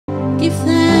Give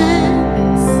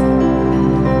thanks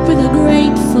with a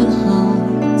grateful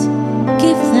heart.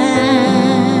 Give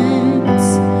thanks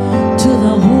to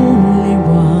the Holy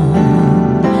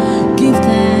One. Give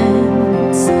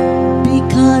thanks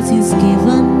because He's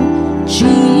given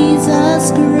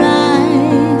Jesus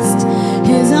Christ,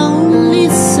 His only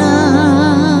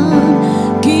Son.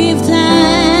 Give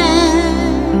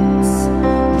thanks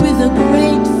with a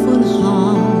grateful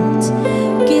heart.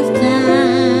 Give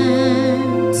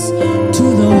thanks to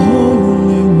the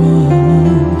Holy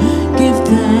One. Give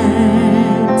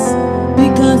thanks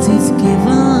because He's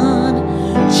given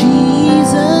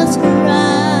Jesus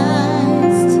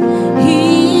Christ,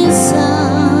 His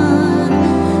Son.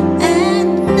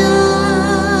 And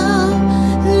now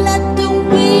let the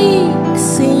weak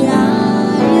say, I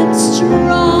am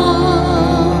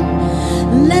strong.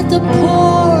 Let the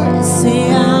poor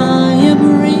say, I am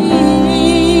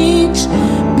rich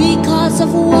because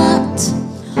of what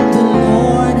the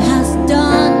Lord has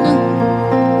done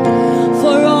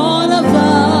for all of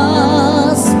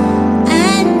us.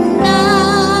 And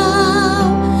now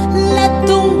let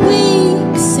the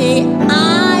weak say,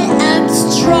 I am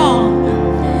strong.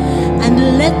 And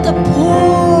let the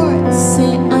poor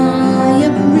say, I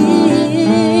am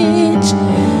rich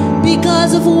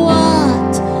because of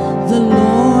what the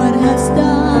Lord has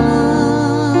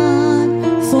done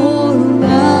for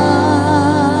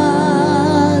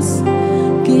us.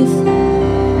 Give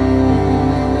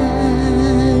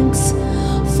thanks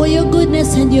for your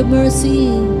goodness and your mercy.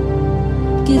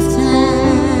 Give thanks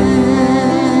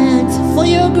for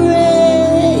your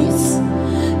grace.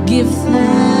 Give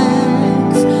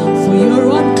thanks for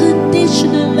your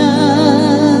unconditional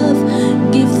love.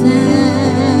 Give thanks.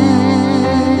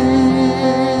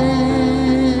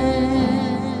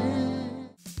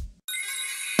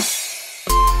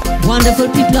 Wonderful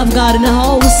people of God in the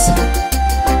house,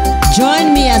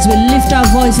 join me as we lift our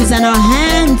voices and our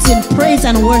hands in praise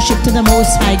and worship to the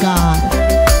Most High God.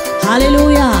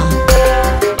 Hallelujah.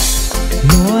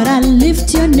 Lord, I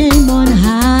lift your name on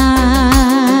high.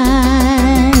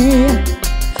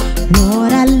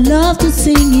 Lord, I love to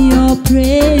sing your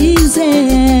praises.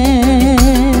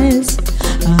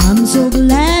 I'm so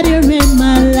glad you're in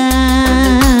my life.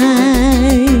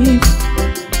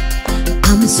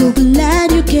 I'm so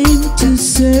glad you came to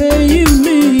save me.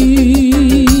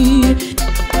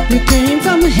 You came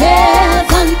from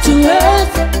heaven to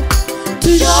earth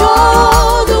to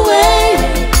show the way,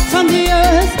 from the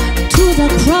earth to the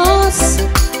cross,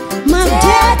 my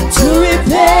debt to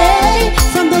repay,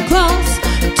 from the cross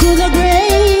to the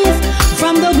grave,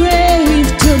 from the grave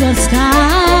to the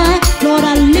sky. Lord,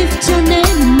 I lift your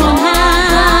name on high.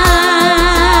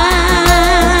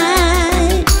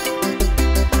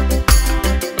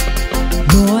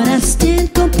 Lord, I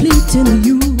stand complete in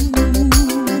you.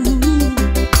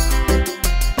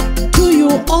 To you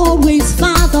always,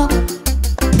 Father,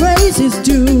 praise is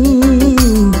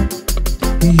due.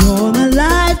 You're my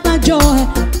life, my joy,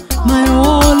 my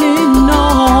all in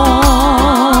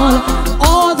all.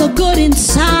 All the good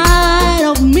inside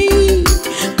of me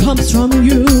comes from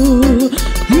you.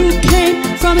 You came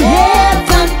from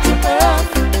heaven to earth.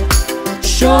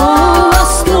 Show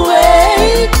us the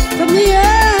way, from the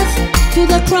earth to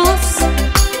the cross,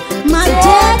 my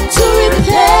debt to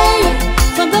repay,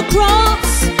 from the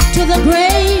cross to the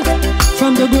grave,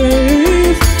 from the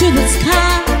grave to the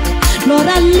sky. Lord,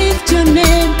 I lift your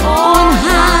name on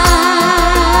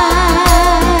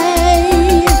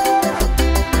high.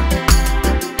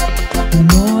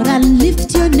 Lord, I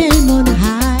lift your name on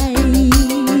high.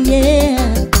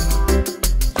 Yeah.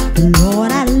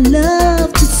 Lord, I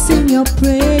love to sing your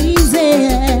praises.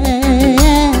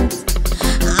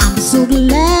 I'm so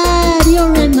glad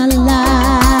you're in my life.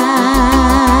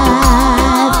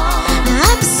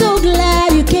 I'm so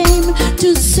glad you came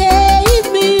to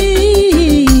save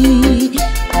me.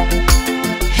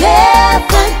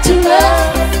 Heaven to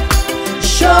earth,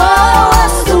 show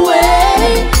us the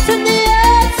way, from the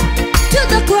earth to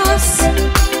the cross,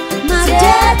 my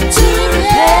debt to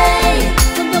repay,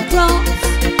 from the cross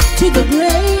to the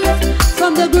grave,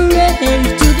 from the grave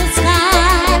to the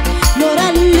sky. Lord,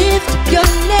 I lift your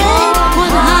name on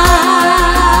high.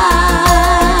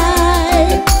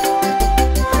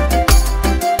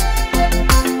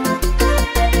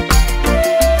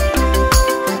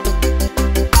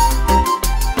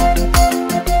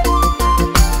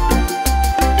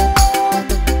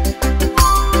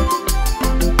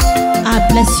 I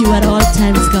bless you at all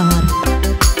times, God.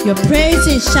 Your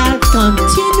praises shall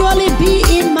continually be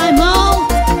in my mouth.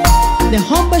 The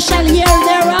humble shall hear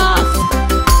thereof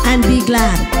and be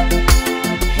glad.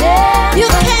 You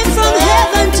came from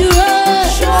heaven to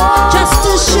earth just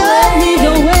to show me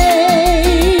the way.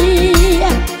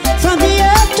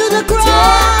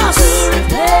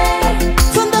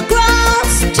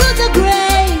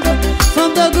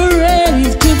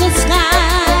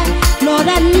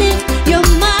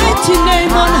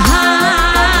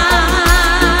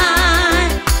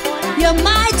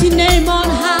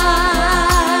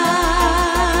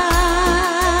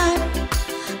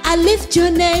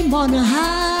 on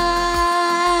high.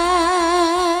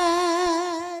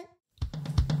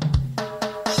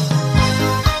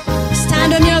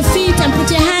 Stand on your feet and put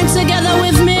your hands together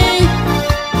with me.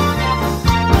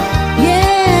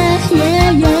 Yeah,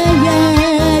 yeah, yeah,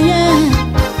 yeah, yeah.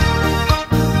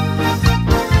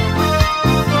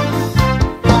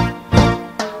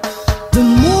 The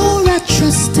more I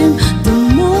trust him, the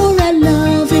more I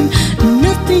love him.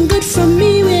 Nothing good from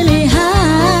me will he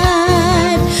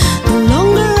hide. The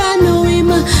longer I know him,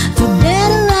 the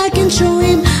better I can show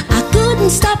him. I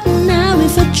couldn't stop now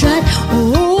if I tried.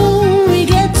 Oh, he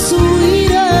gets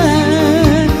sweeter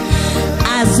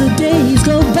as the days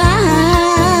go by.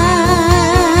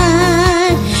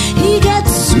 He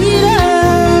gets sweeter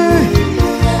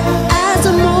as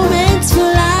the moments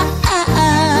fly.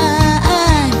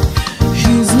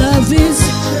 His love is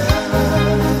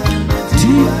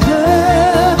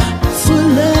deeper,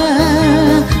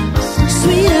 fuller,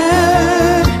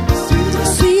 sweeter,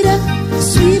 sweeter,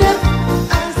 sweeter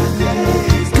as the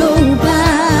days go by.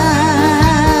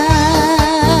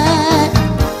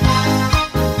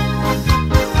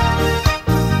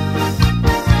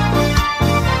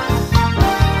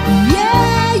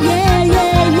 Yeah, yeah,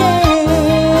 yeah, yeah.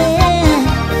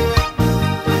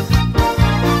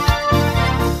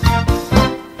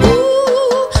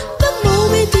 Ooh, the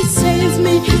moment he saved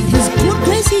me, his good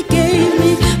grace he gave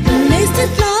me, placed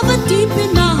his love deep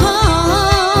in my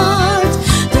heart.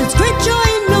 There's great joy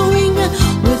in knowing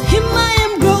with him I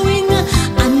am growing.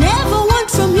 I never want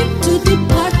from him to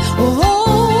depart.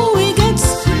 Oh, he gets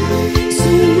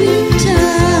sweeter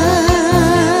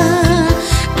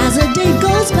as the day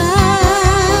goes by.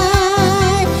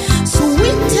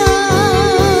 Sweeter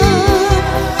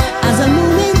as the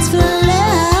moments fly.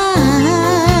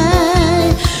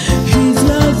 His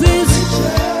love is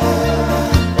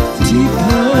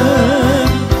deeper,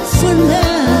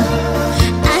 fuller,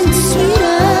 and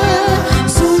sweeter,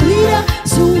 sweeter,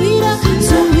 sweeter,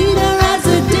 sweeter as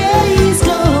the days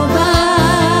go by.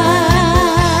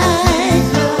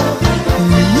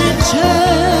 Richer,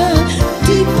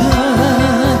 deeper,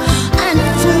 and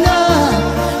fuller.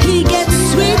 He gets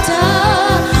sweeter,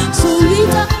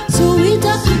 sweeter,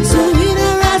 sweeter,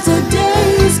 sweeter as the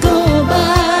days go by.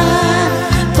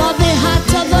 For the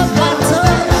heart of the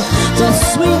battle, the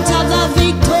sweet of the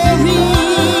victory.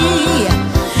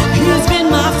 He's been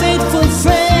my faithful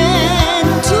friend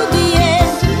to the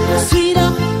end. Sweeter,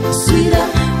 sweeter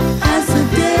as the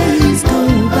days go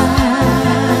by.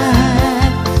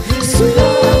 Sweet,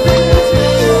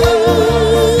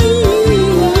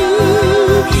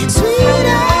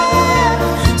 sweeter,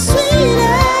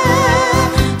 sweeter,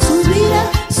 sweeter,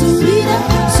 sweeter,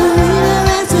 sweeter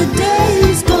as the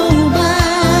days go by.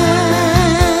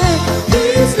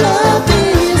 His love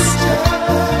is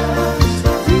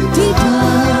deeper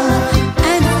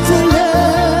and fuller,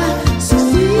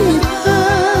 sweeter,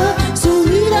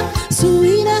 sweeter,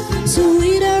 sweeter,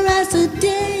 sweeter as the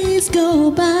days go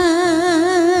by.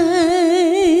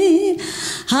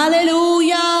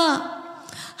 Hallelujah,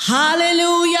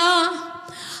 hallelujah,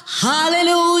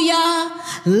 hallelujah.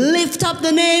 Lift up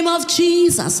the name of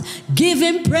Jesus. Give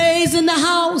him praise in the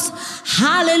house.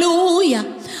 Hallelujah,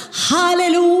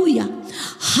 hallelujah,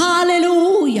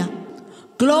 hallelujah.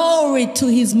 Glory to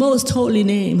his most holy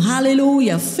name.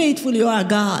 Hallelujah. Faithful you are,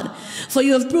 God, for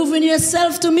you have proven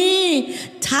yourself to me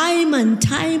time and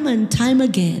time and time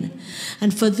again.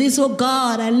 And for this, oh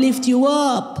God, I lift you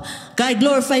up. God,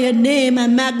 glorify your name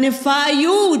and magnify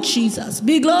you, Jesus.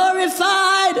 Be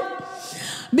glorified.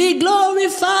 Be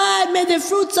glorified. May the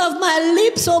fruits of my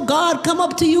lips, oh God, come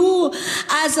up to you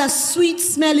as a sweet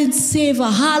smelling savor.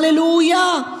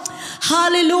 Hallelujah.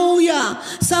 Hallelujah.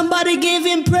 Somebody give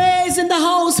him praise in the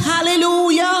house.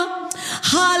 Hallelujah.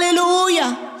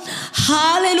 Hallelujah.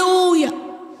 Hallelujah.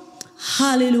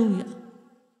 Hallelujah.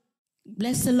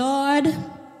 Bless the Lord.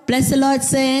 Bless the Lord,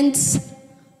 saints.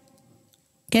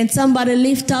 Can somebody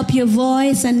lift up your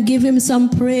voice and give him some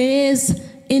praise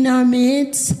in our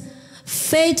midst?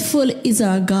 Faithful is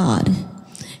our God.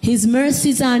 His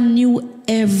mercies are new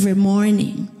every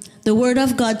morning. The word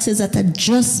of God says that a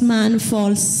just man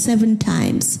falls 7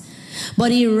 times,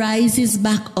 but he rises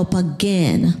back up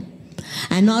again.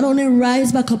 And not only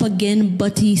rise back up again,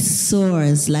 but he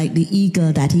soars like the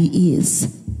eagle that he is.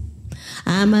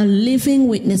 I'm a living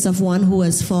witness of one who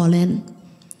has fallen,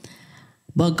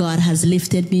 but God has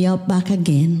lifted me up back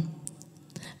again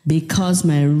because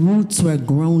my roots were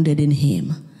grounded in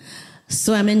him.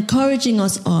 So I'm encouraging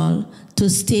us all to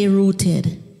stay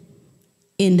rooted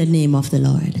in the name of the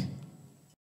Lord.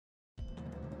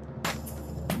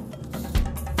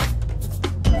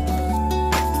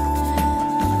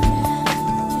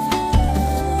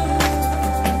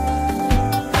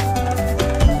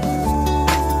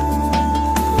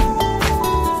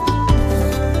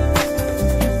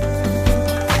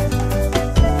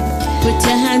 Put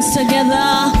your hands together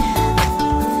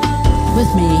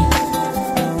with me.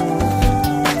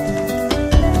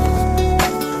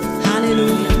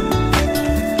 Hallelujah.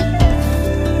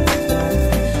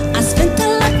 I spent a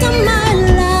lot of my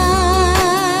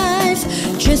life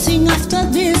chasing after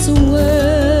this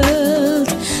world.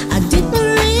 I didn't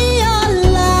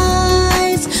realize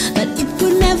that it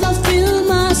could never fill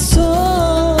my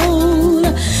soul.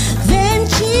 Then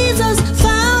Jesus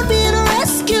found me and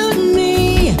rescued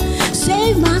me,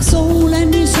 saved my soul,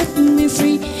 and He set me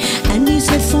free. And He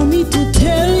said for me to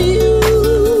tell you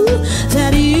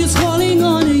that He is calling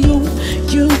on you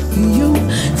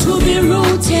to be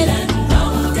rooted and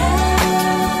grounded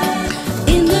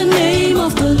in the name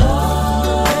of the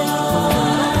Lord.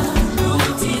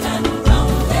 Rooted and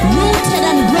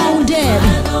grounded,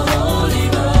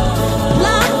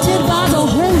 planted by the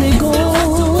Holy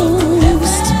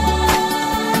Ghost.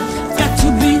 Got to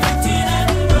be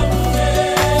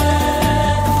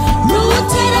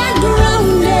rooted and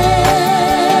grounded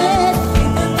in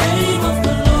the name of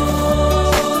the Lord.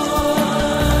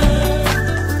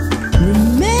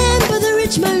 Remember the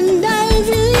rich man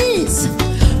David.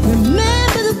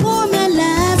 Remember the poor man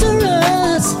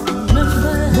Lazarus.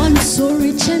 One so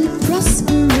rich and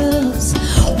prosperous,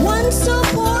 one so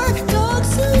poor,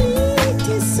 dogs eat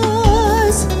his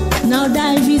sores. Now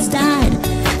David's died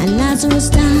and Lazarus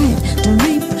died to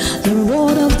reap the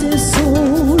reward of their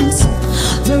souls.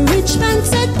 The rich man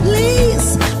said,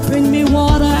 please bring me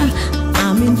water,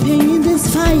 I'm in pain in this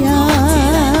fire.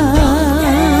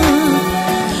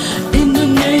 In the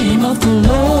name of the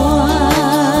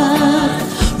Lord,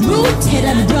 rooted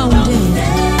and grounded,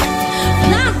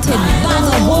 planted by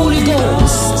the Holy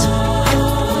Ghost.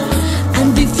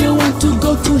 And if you want to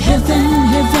go to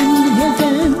heaven,